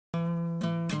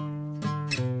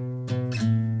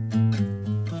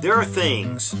There are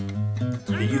things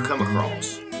that you come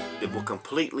across that will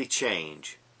completely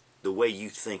change the way you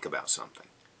think about something,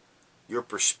 your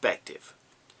perspective.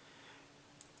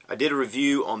 I did a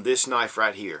review on this knife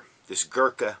right here, this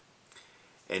Gurkha,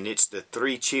 and it's the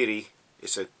 3 Chiri.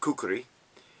 It's a Khukuri,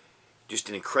 just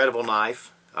an incredible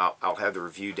knife. I'll have the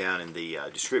review down in the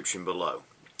description below.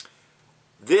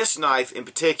 This knife in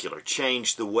particular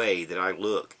changed the way that I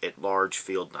look at large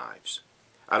field knives.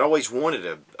 I'd always wanted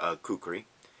a Khukuri,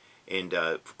 and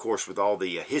of course with all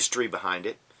the history behind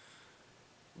it.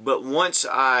 But once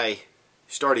I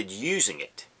started using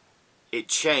it, it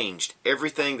changed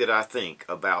everything that I think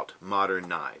about modern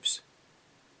knives.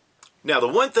 Now the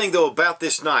one thing though about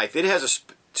this knife, it has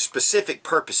a specific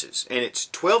purposes, and it's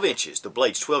 12 inches, the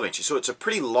blade's 12 inches, so it's a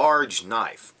pretty large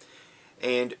knife.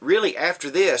 And really after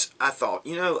this I thought,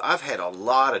 you know, I've had a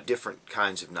lot of different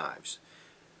kinds of knives.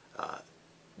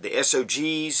 The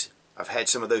SOGs, I've had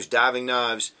some of those diving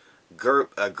knives,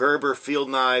 Gerber field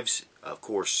knives, of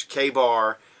course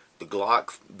K-bar, the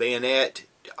Glock bayonet,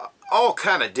 all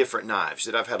kind of different knives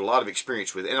that I've had a lot of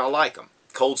experience with, and I like them.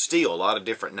 Cold steel, a lot of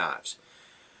different knives.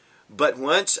 But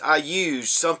once I used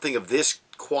something of this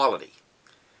quality,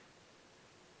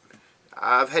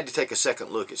 I've had to take a second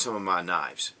look at some of my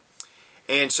knives.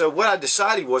 And so what I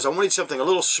decided was I wanted something a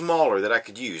little smaller that I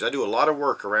could use. I do a lot of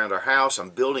work around our house.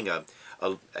 I'm building a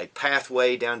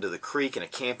pathway down to the creek in a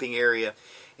camping area.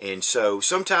 And so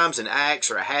sometimes an axe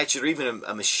or a hatchet or even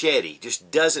a machete just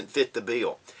doesn't fit the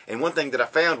bill. And one thing that I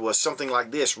found was something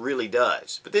like this really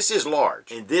does. But this is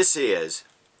large. And this is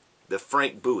the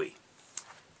Frank Bowie.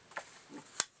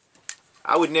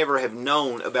 I would never have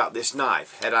known about this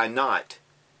knife had I not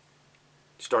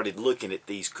started looking at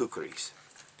these Khukuris.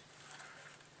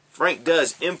 Frank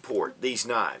does import these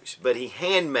knives, but he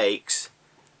hand makes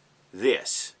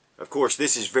this. Of course,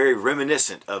 this is very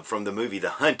reminiscent of from the movie The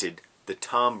Hunted, the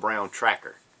Tom Brown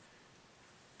tracker.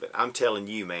 But I'm telling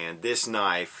you, man, this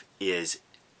knife is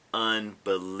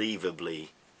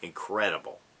unbelievably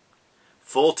incredible.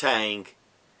 Full tang,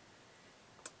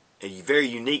 a very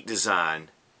unique design,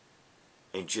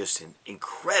 and just an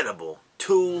incredible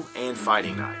tool and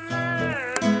fighting knife.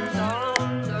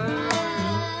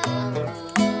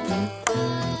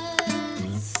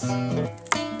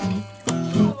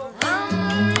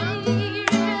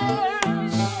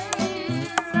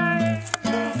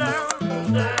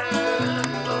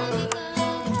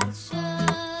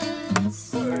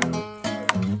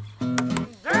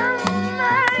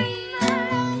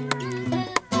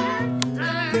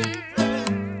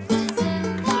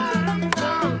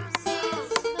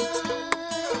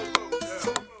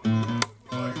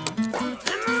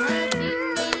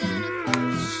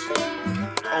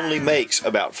 Only makes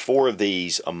about 4 of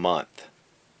these a month,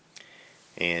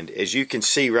 and as you can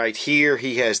see right here,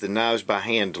 he has the Knives by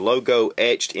Hand logo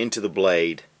etched into the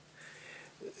blade.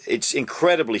 It's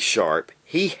incredibly sharp.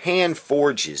 He hand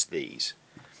forges these.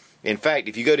 In fact,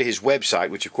 if you go to his website,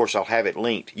 which of course I'll have it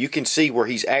linked, you can see where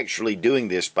he's actually doing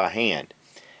this by hand.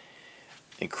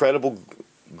 Incredible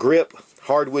grip,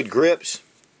 hardwood grips.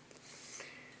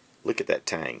 Look at that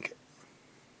tang.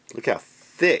 Look how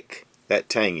thick that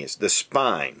tang is. The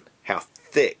spine, how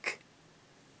thick.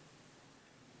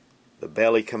 The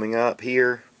belly coming up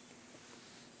here.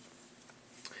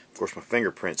 Of course my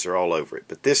fingerprints are all over it,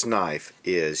 but this knife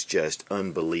is just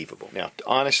unbelievable. Now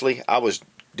honestly, I was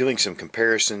doing some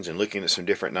comparisons and looking at some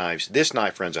different knives. This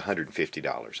knife runs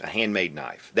 $150, a handmade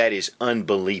knife. That is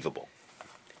unbelievable.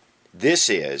 This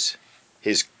is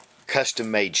his custom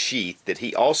made sheath that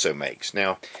he also makes.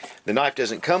 Now the knife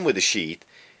doesn't come with a sheath.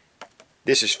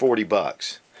 This is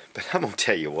 $40, but I'm gonna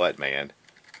tell you what, man,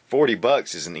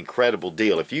 $40 is an incredible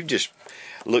deal. If you've just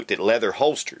looked at leather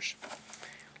holsters,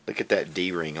 look at that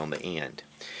D-ring on the end.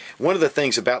 One of the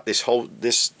things about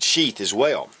this sheath as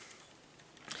well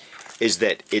is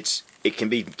that it can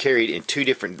be carried in 2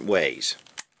 different ways.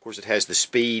 Of course, it has the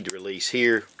speed release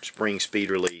here, spring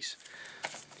speed release.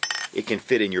 It can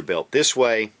fit in your belt this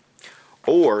way,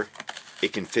 or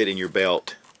it can fit in your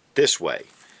belt this way.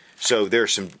 So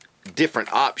there's some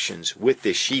different options with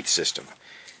this sheath system.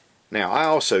 Now I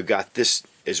also got this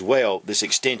as well, this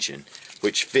extension,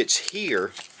 which fits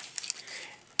here,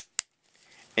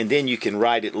 and then you can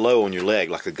ride it low on your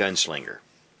leg like a gunslinger.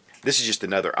 This is just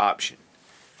another option.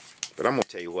 But I'm going to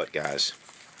tell you what, guys,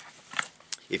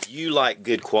 if you like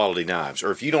good quality knives,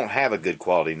 or if you don't have a good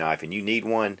quality knife and you need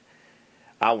one,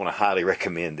 I want to highly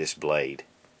recommend this blade.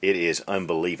 It is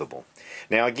unbelievable.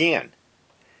 Now again,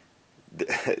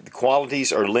 the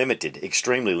qualities are limited,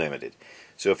 extremely limited.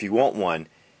 So if you want one,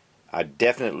 I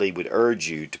definitely would urge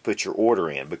you to put your order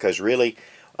in, because really,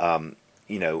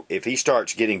 you know, if he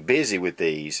starts getting busy with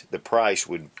these, the price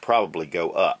would probably go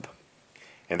up.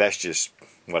 And that's just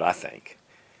what I think.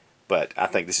 But I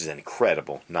think this is an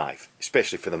incredible knife,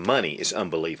 especially for the money. It's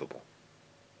unbelievable.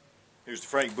 Here's the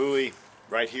Frank Bowie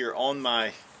right here on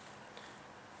my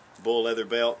bull leather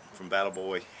belt from Battle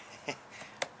Boy.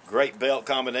 Great belt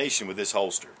combination with this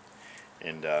holster.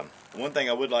 And one thing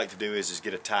I would like to do is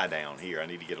get a tie down here. I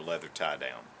need to get a leather tie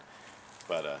down.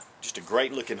 But just a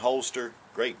great looking holster,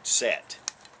 great set.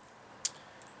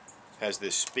 Has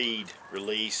this speed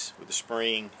release with the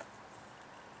spring.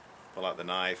 Pull out the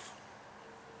knife.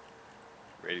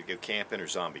 Ready to go camping or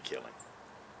zombie killing.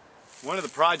 One of the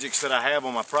projects that I have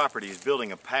on my property is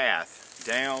building a path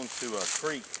down to a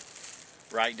creek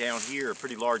right down here, a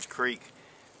pretty large creek,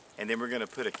 and then we're going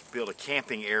to build a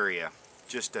camping area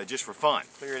just for fun.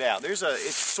 Clear it out.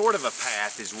 It's sort of a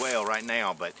path as well right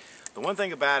now, but the one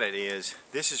thing about it is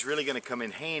this is really going to come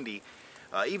in handy,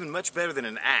 even much better than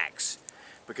an axe,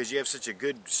 because you have such a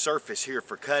good surface here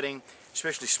for cutting,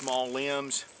 especially small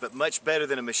limbs, but much better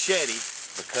than a machete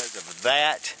because of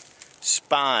that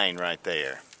spine right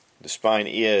there. The spine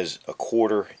is a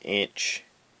 1/4 inch,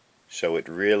 so it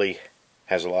really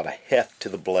has a lot of heft to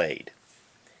the blade.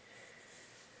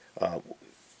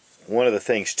 One of the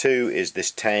things too is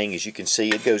this tang. As you can see,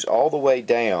 it goes all the way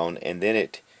down, and then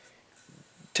it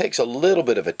takes a little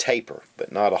bit of a taper,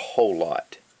 but not a whole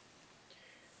lot.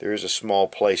 There is a small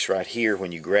place right here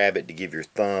when you grab it to give your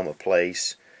thumb a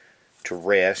place to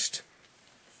rest,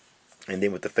 and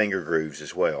then with the finger grooves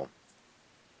as well.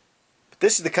 But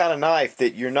this is the kind of knife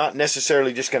that you're not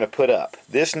necessarily just going to put up.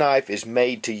 This knife is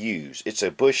made to use. It's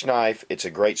a bush knife. It's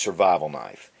a great survival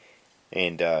knife.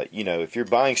 And you know, if you're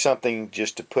buying something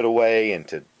just to put away and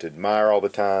to admire all the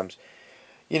times,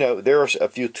 you know, there are a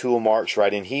few tool marks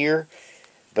right in here,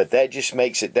 but that just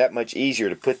makes it that much easier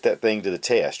to put that thing to the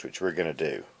test, which we're going to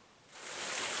do.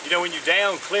 You know, when you're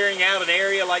down clearing out an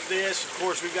area like this, of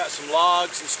course we've got some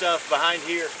logs and stuff behind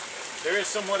here. There is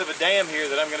somewhat of a dam here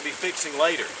that I'm going to be fixing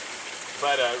later.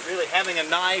 But really having a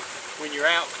knife when you're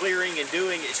out clearing and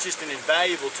doing, it's just an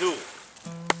invaluable tool.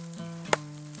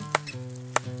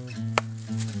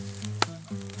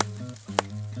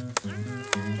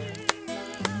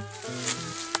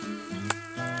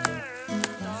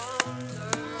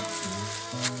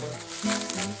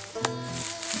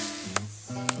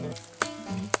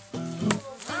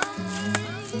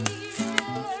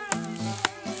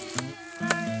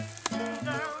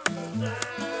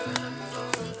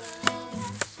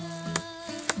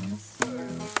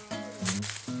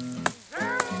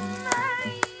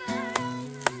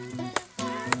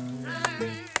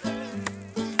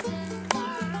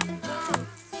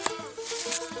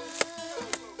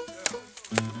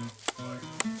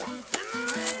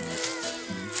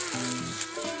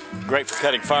 Great for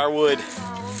cutting firewood,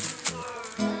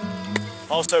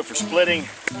 also for splitting,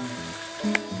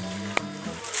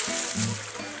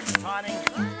 potting.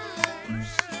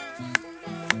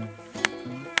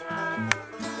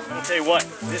 I'll tell you what,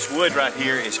 this wood right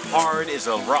here is hard as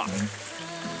a rock.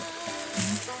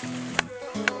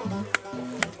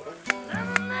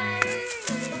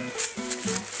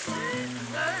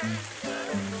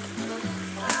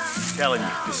 I'm telling you,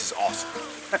 this is awesome.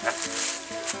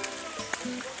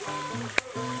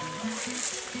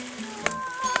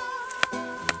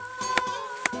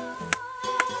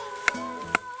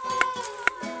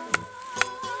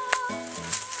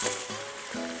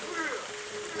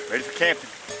 Ready for camping.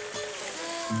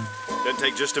 Doesn't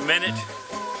take just a minute.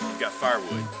 You've got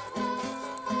firewood.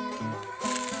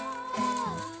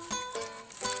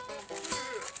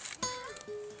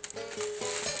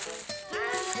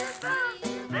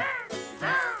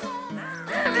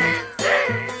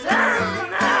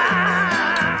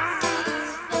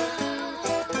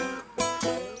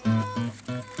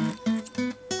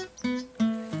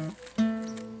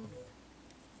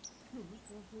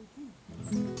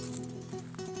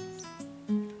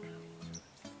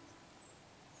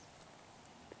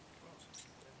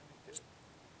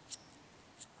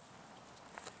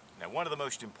 Now, one of the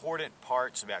most important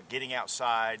parts about getting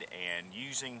outside and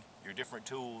using your different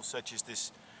tools, such as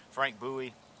this Frank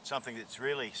Bowie, something that's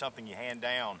really something you hand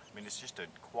down. I mean, it's just a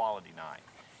quality knife.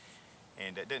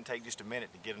 And it doesn't take just a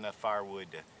minute to get enough firewood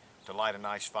to light a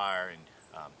nice fire. And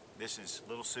this is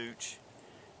Little Such.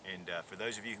 And for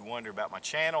those of you who wonder about my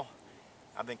channel,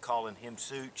 I've been calling him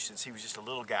Such since he was just a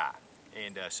little guy.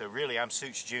 And so really, I'm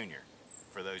Such Jr.,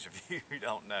 for those of you who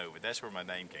don't know, but that's where my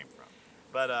name came from.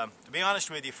 But to be honest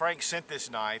with you, Frank sent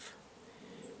this knife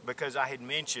because I had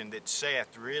mentioned that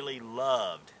Seth really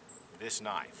loved this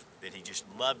knife, that he just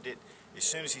loved it as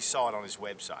soon as he saw it on his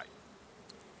website.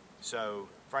 So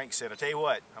Frank said, "I tell you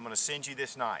what, I'm going to send you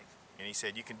this knife." And he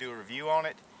said, "You can do a review on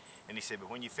it." And he said, "But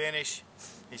when you finish,"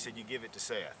 he said, "you give it to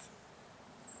Seth."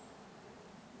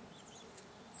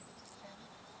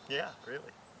 Yeah,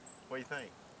 really. What do you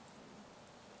think?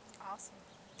 Awesome.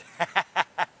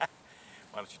 Why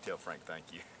don't you tell Frank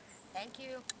thank you? Thank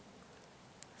you.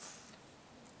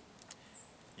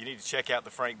 You need to check out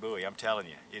the Frank Bowie. I'm telling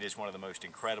you, it is one of the most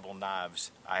incredible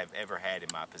knives I have ever had in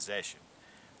my possession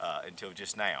until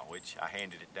just now, which I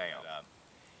handed it down.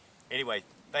 Anyway,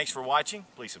 thanks for watching.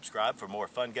 Please subscribe for more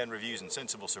fun gun reviews and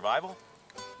sensible survival.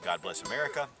 God bless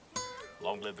America.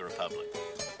 Long live the Republic.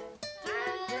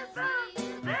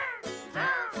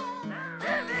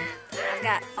 I've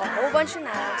got a whole bunch of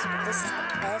knives, but this is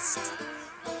the best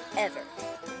ever.